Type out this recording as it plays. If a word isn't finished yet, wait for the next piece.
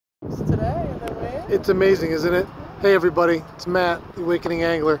It's amazing, isn't it? Hey everybody, it's Matt, the Awakening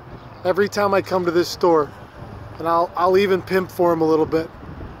Angler. Every time I come to this store, and I'll even pimp for him a little bit.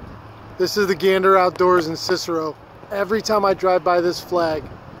 This is the Gander Outdoors in Cicero. Every time I drive by this flag,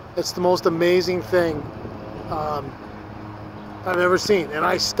 it's the most amazing thing I've ever seen. And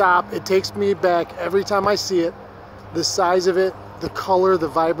I stop, it takes me back every time I see it. The size of it, the color, the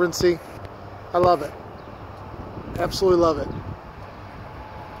vibrancy. I love it. Absolutely love it.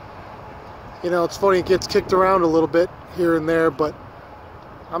 You know, it's funny, it gets kicked around a little bit here and there, but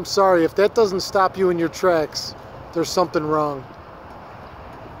I'm sorry, if that doesn't stop you in your tracks, there's something wrong.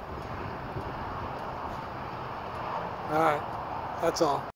 All right, that's all.